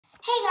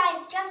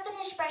guys, just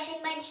finished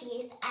brushing my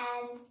teeth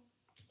and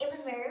it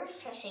was very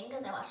refreshing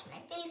because I washed my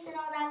face and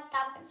all that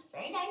stuff. It was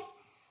very nice.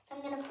 So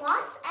I'm gonna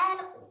floss, and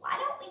why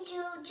don't we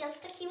do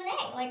just a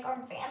Q&A, like a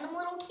random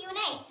little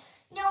Q&A.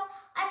 You know,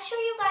 I'm sure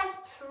you guys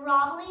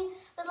probably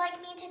would like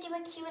me to do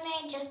a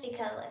Q&A just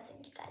because I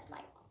think you guys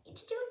might want me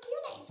to do a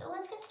Q&A. So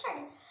let's get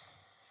started.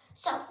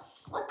 So,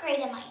 what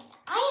grade am I in?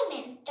 I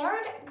am in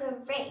 3rd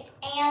grade,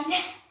 and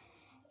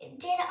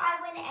did I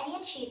win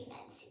any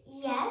achievements?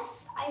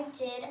 Yes, I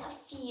did a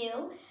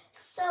few.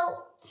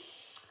 So,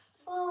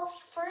 well,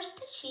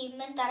 first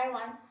achievement that I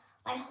won,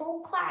 my whole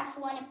class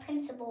won a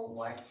principal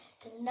award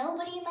because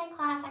nobody in my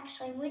class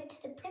actually went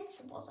to the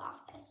principal's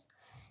office.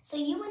 So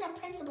you win a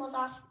principal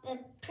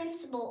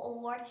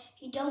award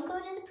if you don't go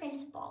to the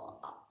principal's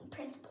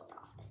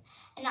office.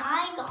 And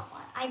I got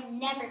one. I've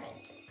never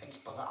been to the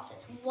principal's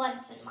office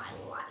once in my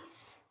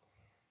life.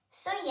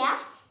 So yeah,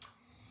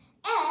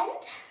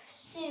 and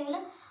soon,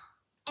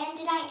 and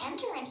did I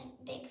enter any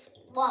big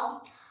thing?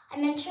 Well,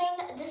 I'm entering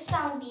the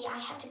spelling bee. I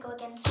have to go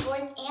against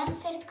 4th and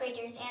 5th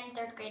graders and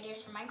 3rd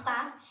graders from my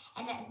class,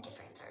 and a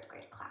different 3rd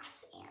grade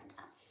class. And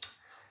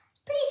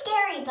it's pretty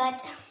scary,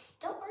 but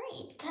don't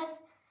worry,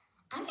 because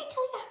I might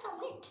tell you how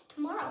that went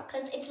tomorrow,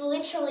 because it's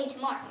literally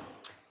tomorrow.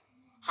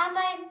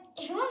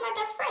 Who are my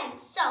best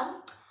friends?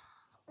 So,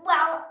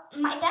 well,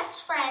 my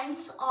best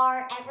friends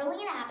are Everly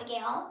and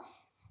Abigail.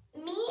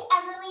 Me,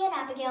 Everly, and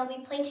Abigail,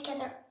 we play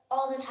together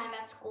all the time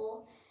at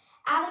school.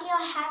 Abigail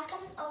has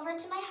come over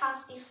to my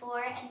house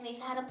before, and we've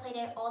had a play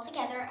date all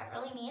together,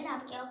 Everly, me, and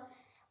Abigail.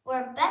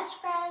 We're best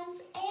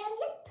friends, and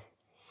yep.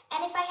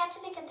 And if I had to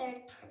pick a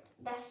 3rd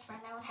best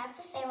friend, I would have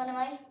to say one of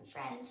my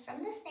friends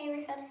from this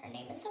neighborhood. Her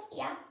name is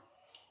Sophia.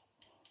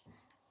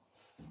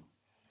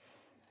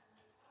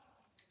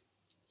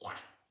 Yeah.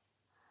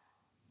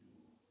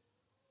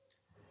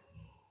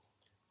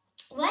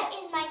 What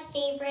is my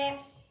favorite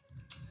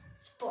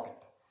sport?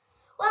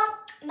 Well,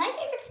 my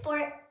favorite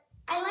sport,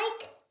 I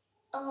like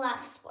a lot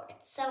of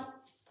sports. So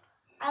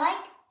I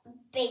like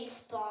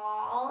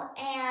baseball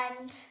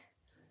and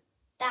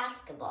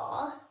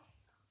basketball.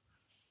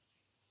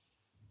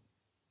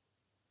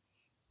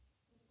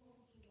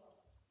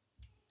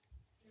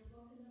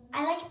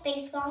 I like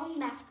baseball and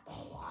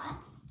basketball a lot.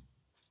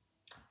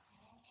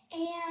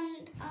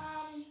 And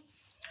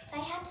if I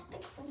had to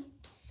pick,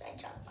 oops, I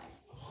dropped my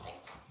stick.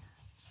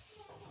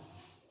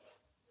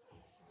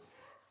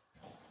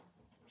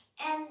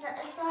 And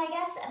so I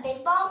guess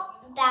baseball,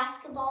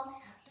 basketball.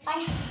 If I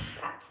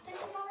had to pick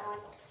another one,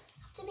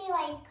 I have to be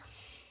like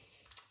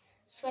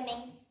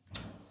swimming.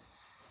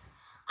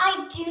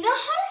 I do know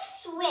how to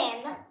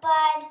swim,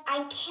 but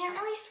I can't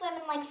really swim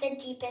in like the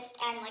deepest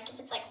end. Like if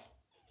it's like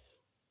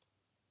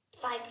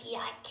 5 feet,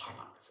 I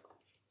cannot swim.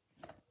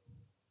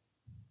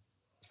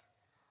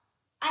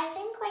 I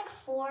think like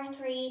 4,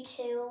 3,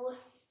 2,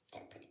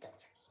 they're pretty good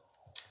for me.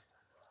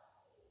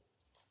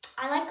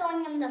 I like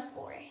going in the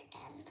 4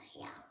 end,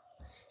 yeah.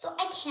 So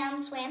I can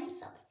swim,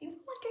 so if you're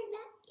wondering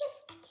that,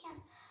 yes, I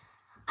can.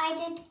 I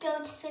did go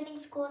to swimming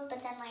schools, but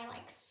then I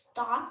like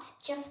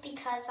stopped just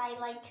because I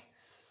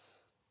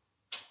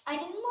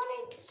didn't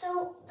want to.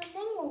 So the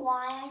thing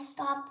why I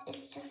stopped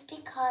is just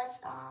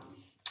because,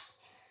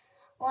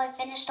 well, I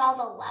finished all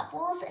the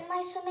levels in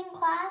my swimming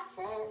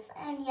classes,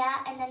 and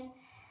yeah, and then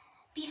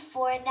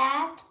before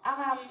that,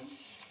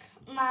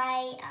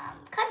 my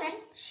cousin,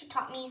 she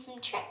taught me some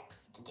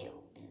tricks to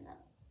do in the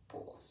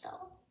pool.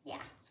 So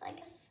yeah, so I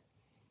guess,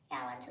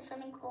 yeah, I went to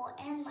swimming school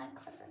and my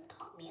cousin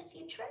taught me a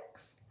few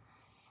tricks.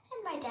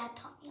 And my dad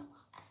taught me a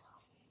lot as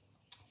well.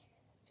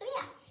 So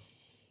yeah.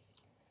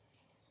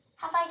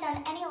 Have I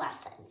done any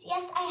lessons?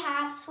 Yes, I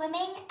have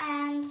swimming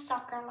and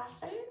soccer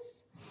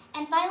lessons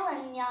and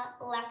violin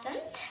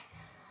lessons.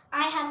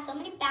 I have so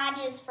many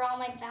badges for all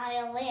my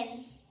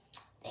violin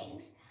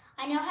things.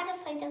 I know how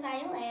to play the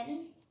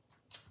violin.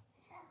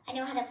 I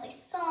know how to play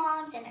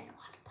songs, and I know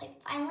how to play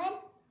the violin.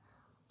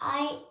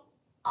 I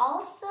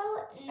also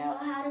know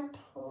how to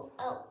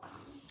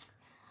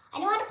I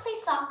know how to play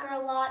soccer a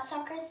lot.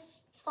 Soccer's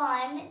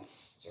fun.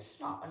 It's just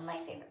not one of my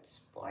favorite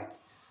sports.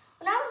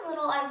 When I was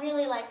little, I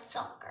really liked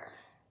soccer.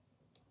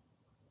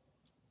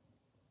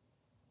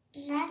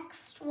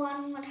 Next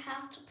one would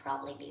have to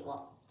probably be,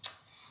 well,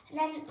 and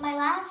then my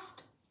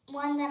last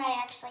one that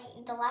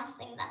the last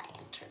thing that I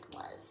entered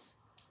was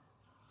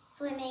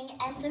swimming.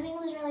 And swimming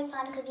was really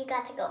fun because you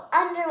got to go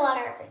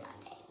underwater every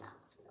Monday, and that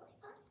was really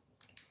fun.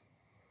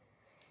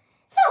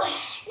 So,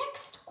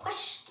 next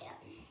question.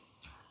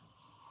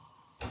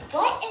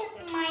 What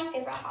is my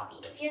favorite hobby?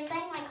 If you're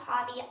saying like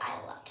hobby,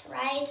 I love to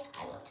write,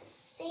 I love to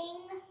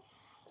sing, I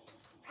love to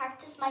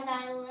practice my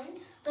violin.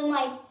 But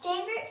my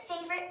favorite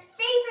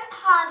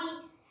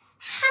hobby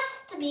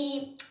has to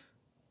be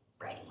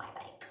riding my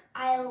bike.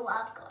 I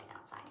love going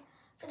outside.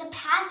 For the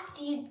past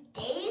few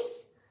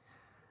days,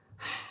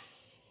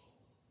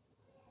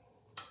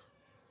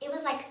 it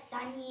was like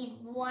sunny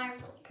and warm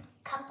for like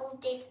a couple of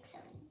days, like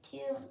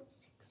 72 and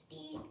 60,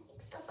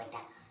 like stuff like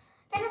that.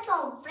 Then it's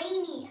all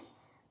rainy.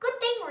 Good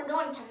thing we're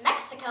going to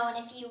Mexico in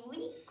a few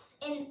weeks,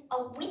 in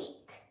a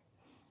week.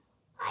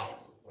 I am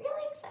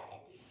really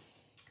excited.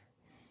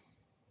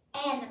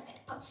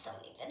 so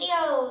many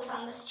videos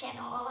on this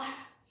channel.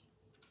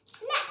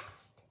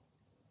 Next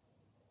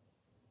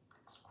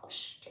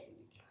question.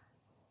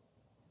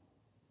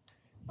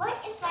 What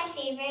is my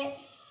favorite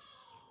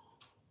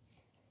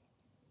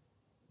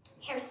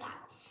hairstyle?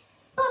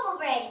 Bubble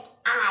braids.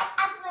 I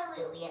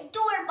absolutely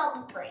adore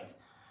bubble braids,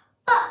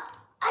 but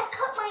I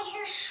cut my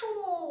hair short.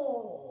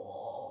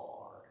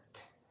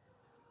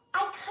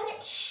 I cut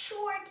it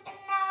short, and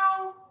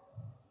now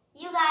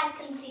you guys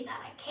can see that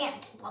I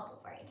can't do bubble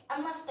braids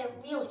unless they're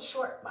really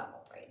short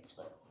bubble braids,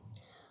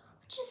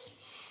 which is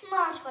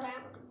not what I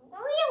would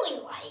really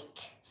like.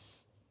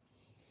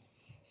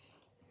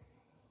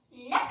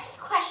 Next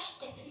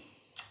question.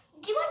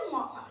 Do I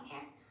want long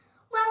hair?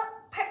 Well,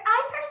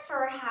 I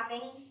prefer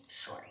having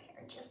short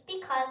hair just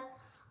because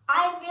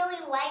I really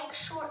like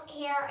short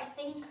hair. I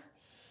think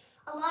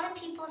a lot of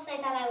people say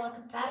that I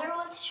look better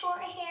with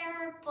short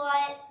hair,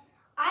 but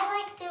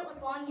I liked it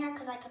with long hair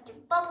because I could do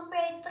bubble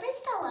braids, but I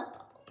still love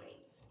bubble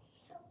braids.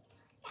 So,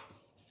 yeah.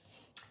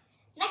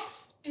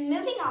 Next,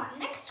 moving on.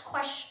 Next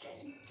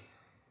question.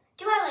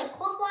 Do I like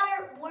cold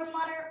water, warm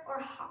water, or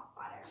hot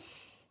water?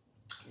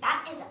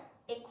 That is a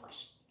big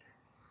question.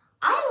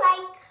 I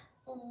like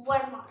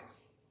warm water.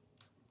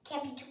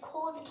 Can't be too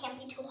cold, it can't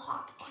be too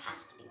hot. It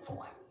has to be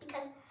warm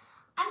because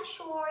I'm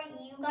sure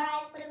you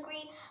guys would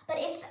agree. But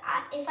if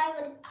I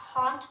would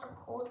hot or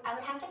cold, I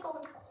would have to go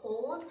with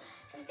cold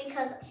just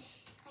because,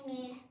 I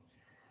mean,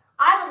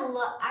 I would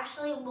love,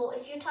 actually, well,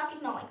 if you're talking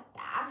about like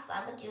baths,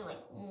 I would do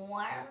like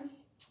warm,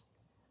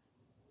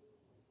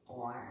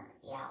 warm,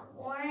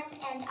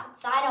 and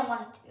outside I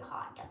want it to be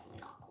hot, definitely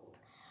not cold.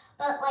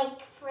 But like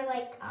for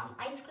like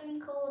ice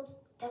cream cold,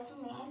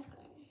 definitely ice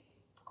cream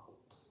cold.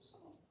 So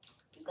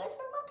if you guys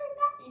were wondering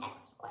that,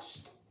 next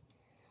question.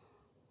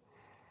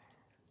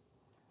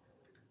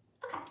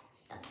 Okay,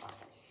 done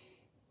flossing.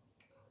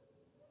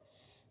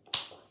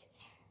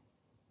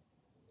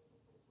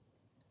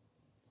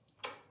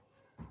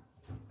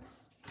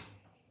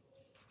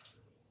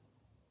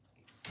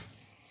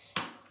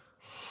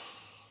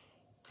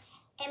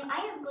 Am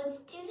I a good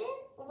student?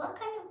 What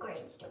kind of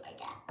grades do I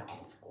get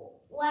in school?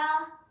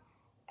 Well,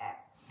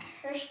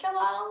 first of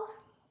all,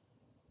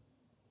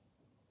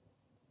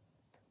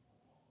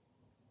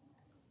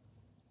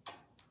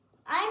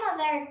 I'm a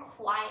very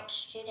quiet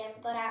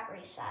student, but at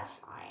recess,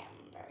 I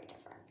am very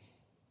different.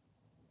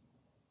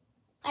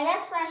 My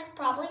best friends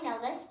probably know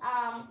this.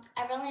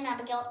 Evelyn and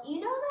Abigail, you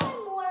know that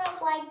I'm more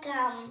of like,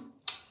 I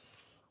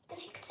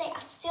guess you could say a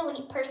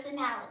silly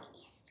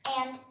personality.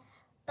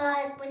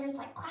 But when it's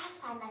like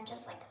class time, I'm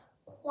just like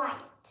a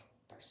quiet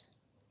person.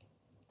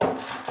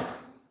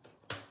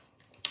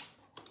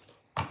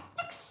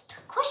 Next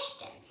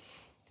question.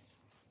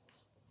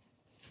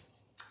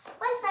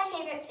 What is my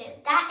favorite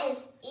food? That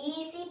is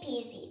easy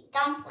peasy,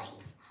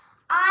 dumplings.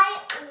 I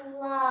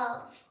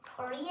love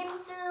Korean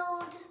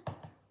food,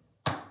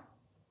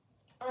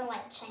 or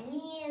like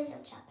Chinese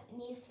or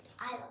Japanese food.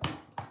 I love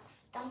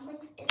dumplings.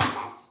 Dumplings is the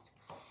best.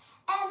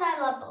 And I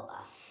love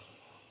boba.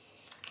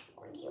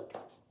 Or do you?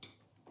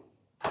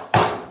 Now,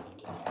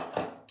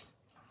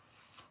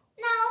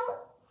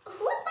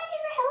 who is my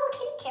favorite Hello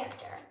Kitty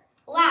character?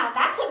 Wow,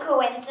 that's a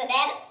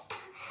coincidence.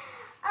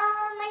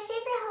 My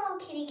favorite Hello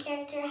Kitty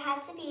character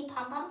had to be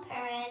Pom Pom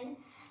Purin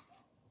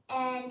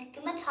and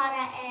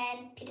Gumatata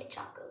and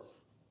Pikachu.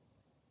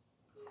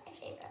 My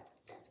favorite,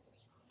 definitely.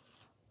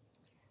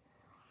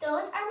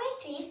 Those are my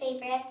 3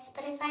 favorites,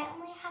 but if I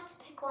only had to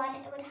pick one,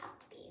 it would have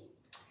to be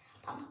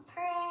Pom Pom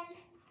Purin.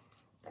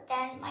 But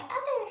then my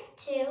other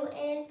 2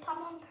 is Pom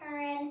Pom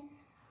Purin,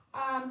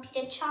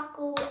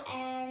 Pikachu,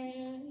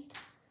 and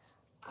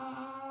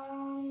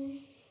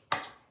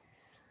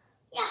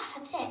yeah,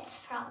 that's it,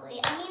 probably.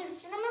 I mean,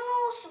 cinnamon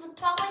rolls, she would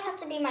probably have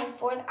to be my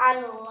 4th. I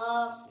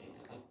love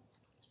cinnamon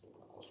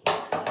rolls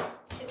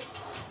too,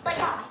 but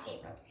not my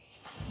favorite.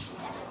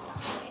 Definitely not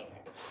my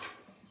favorite.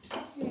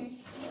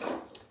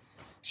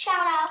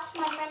 Shout out to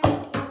my friend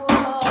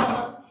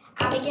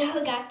Abigail,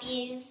 who got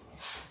these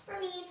for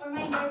me for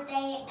my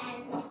birthday,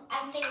 and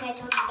I think I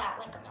told you that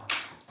like a million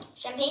times.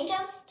 Champagne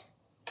toast,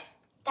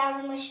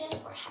 1,000 wishes,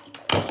 or happy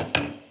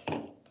birthday.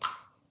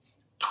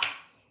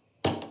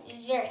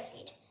 Very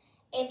sweet.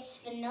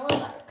 It's vanilla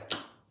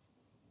buttercream.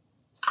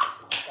 So it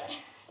smells good.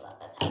 I love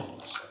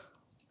 1,000 wishes.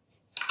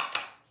 I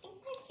think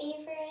my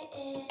favorite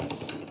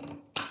is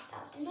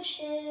 1,000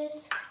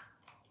 wishes.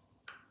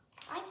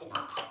 I see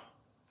not.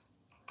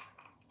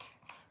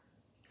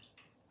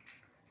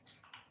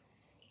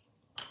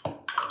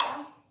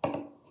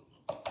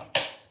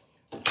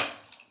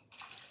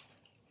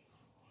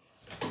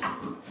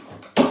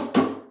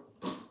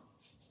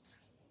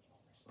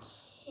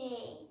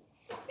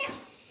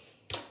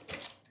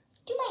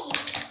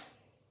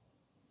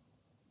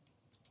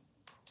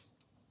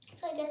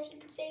 So I guess you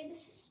could say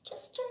this is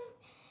just a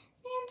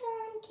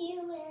random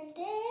Q&A.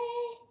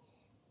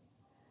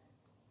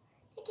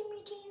 Random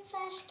routine /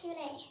 Q&A. I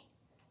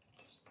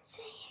guess you could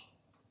say.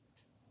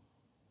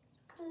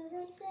 Cause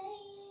I'm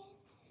saying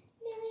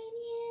million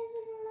years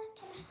in a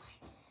lifetime.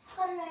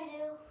 What did I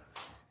do?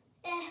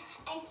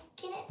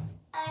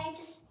 I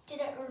just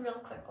did it real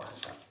quick one,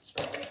 so it's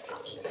really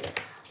sloppy.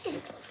 I did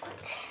it real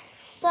quick.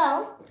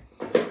 So,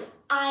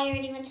 I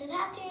already went to the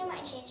bathroom,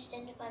 I changed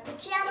into my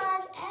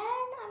pajamas,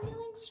 and I'm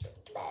going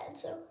straight to bed.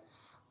 So,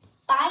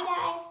 bye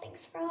guys,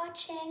 thanks for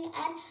watching.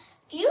 And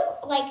if you,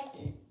 like,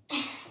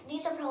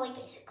 these are probably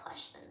basic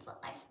questions.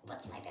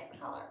 What's my favorite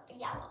color?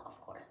 Yellow, of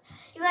course.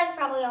 You guys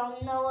probably all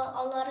know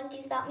a lot of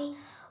these about me.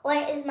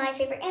 What is my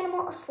favorite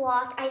animal? A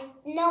sloth. I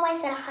know I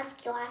said a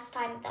husky last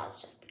time, but that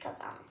was just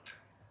because, I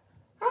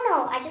don't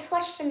know. I just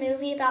watched a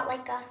movie about,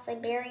 like, a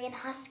Siberian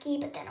husky,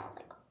 but then I was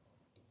like,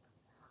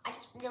 I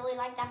just really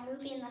liked that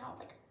movie, and then I was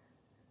like,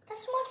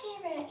 that's my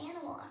favorite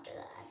animal after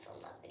that. I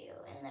filmed that video,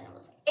 and then it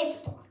was like, it's a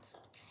sloth, so.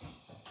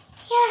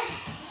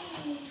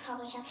 Yeah,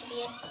 probably have to be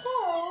it. So,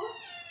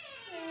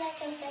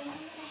 like I said, I'm going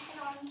to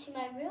head on to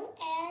my room,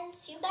 and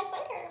see you guys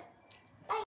later.